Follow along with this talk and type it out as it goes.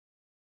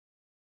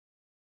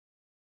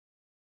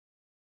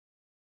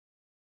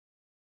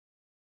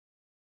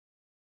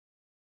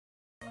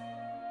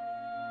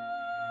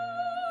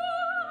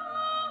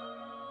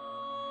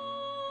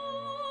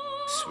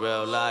It's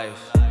real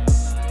life.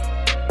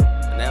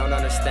 And they don't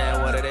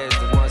understand what it is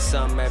to want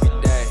something every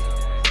day.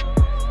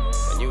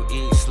 When you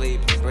eat, sleep,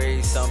 and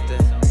breathe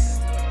something,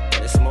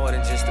 and it's more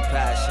than just a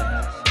passion.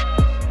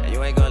 And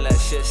you ain't gonna let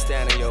shit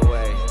stand in your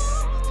way.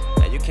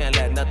 And you can't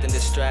let nothing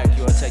distract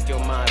you or take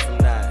your mind from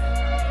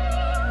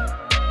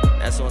that.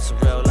 That's on some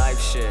real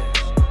life shit.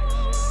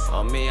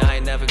 On me, I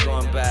ain't never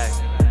going back.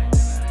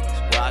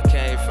 Where I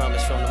came from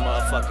is from the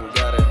motherfucking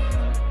gutter.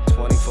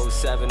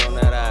 24/7 on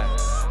that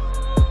eye.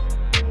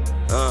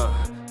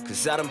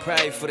 Cause I done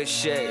prayed for this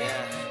shit,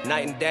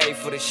 night and day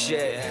for this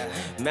shit.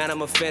 Man,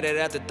 I'm offended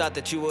at the thought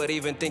that you would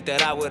even think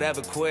that I would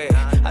ever quit.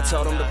 I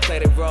told them to play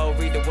the role,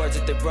 read the words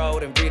that they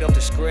wrote, and read off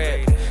the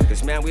script.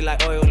 Cause man, we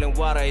like oil and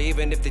water,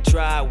 even if they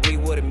tried, we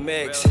wouldn't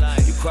mix.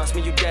 You cross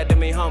me, you dead to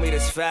me, homie,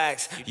 that's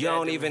facts. You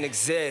don't even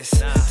exist.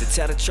 To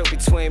tell the truth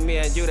between me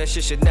and you, that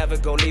shit should never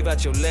go leave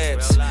out your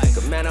lips.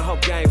 Cause man, I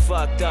hope you ain't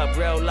fucked up.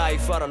 Real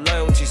life, all the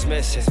loyalty's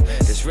missing.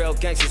 There's real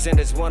gangsters and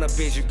there's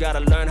wannabes. You gotta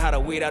learn how to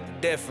weed out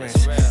the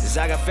difference. Cause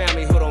I got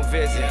family who don't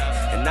visit,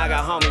 and I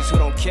got homies who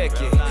don't kick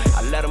it.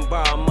 I let them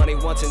borrow money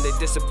once and they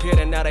disappeared,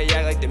 and now they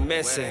act like they're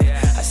missing.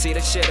 I see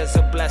the shit as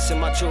a blessing.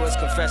 My truest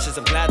confessions,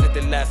 I'm glad that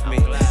they left me.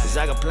 Cause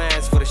I got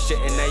plans for the shit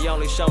and they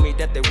only show me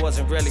that they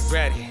wasn't really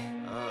ready.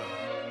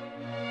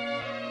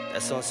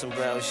 That's on some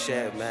real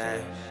shit,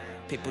 man.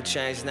 People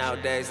change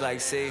nowadays like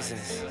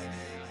seasons.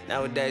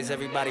 Nowadays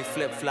everybody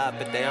flip-flop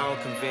at their own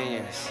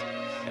convenience.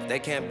 If they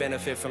can't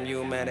benefit from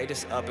you, man, they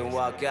just up and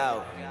walk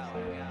out.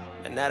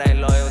 And that ain't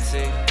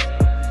loyalty,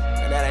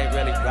 and that ain't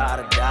really ride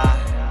or die.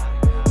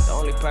 The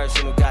only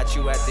person who got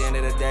you at the end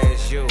of the day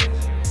is you.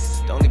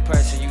 The only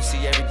person you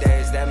see every day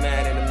is that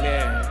man in the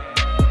mirror.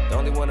 The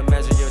only one to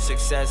measure your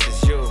success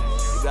is you.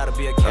 You gotta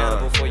be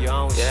accountable for your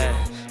own shit.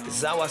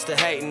 Cause I watch the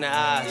hate in the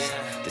eyes.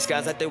 This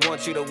guys like they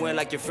want you to win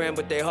like your friend,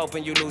 but they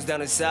hoping you lose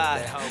down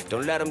inside.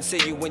 Don't let them see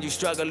you when you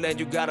struggle, and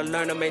you gotta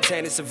learn to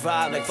maintain and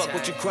survive. Like fuck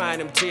what you crying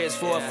them tears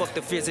for, fuck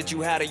the fears that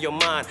you had in your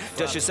mind.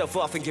 Dust yourself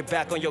off and get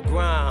back on your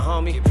grind,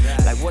 homie.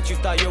 Like what you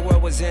thought your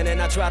world was in,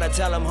 and I try to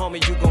tell them,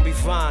 homie, you gon' be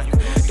fine.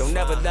 Don't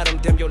never let them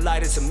dim your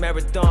light, it's a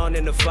marathon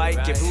in the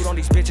fight. Get rude on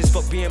these bitches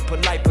for being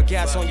polite, put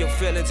gas on your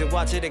feelings and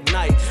watch it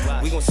ignite.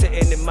 We gon' sit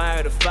and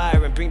admire the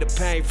fire and bring the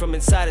pain from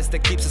inside us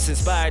that keeps us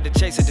inspired to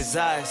chase our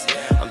desires.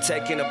 I'm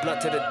taking a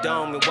blunt to the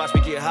dome and watch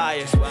me get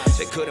higher.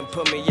 They couldn't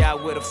put me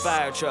out with a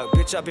fire truck.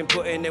 Bitch, I've been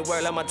putting in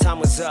work like my time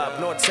was up.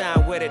 North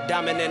Town with it,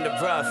 diamond in the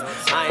rough.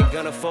 I ain't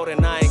gonna fold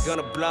and I ain't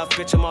gonna bluff.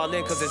 Bitch, I'm all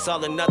in cause it's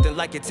all or nothing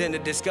like it's in the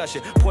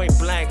discussion. Point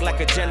blank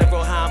like a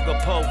general, how I'm gonna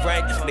pull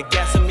rank. They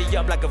gassing me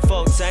up like a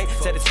full tank.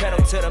 Said it's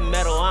pedal to the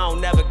metal, I don't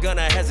never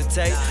gonna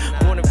hesitate.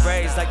 Born and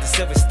raised like the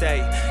Silver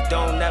State.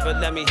 Don't never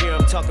let me hear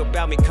them talk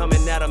about me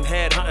coming at them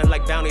head hunting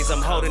like bounties.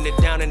 I'm holding it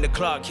down in the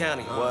Clark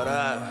County. What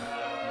up?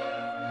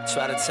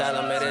 Try to tell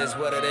them it is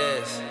what it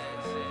is.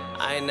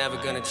 I ain't never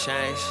gonna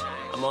change.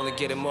 I'm only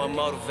getting more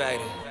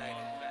motivated.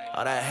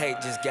 All that hate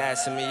just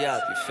gassing me up,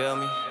 you feel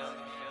me?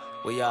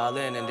 We all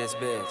in this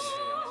bitch.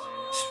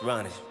 Let's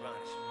run it.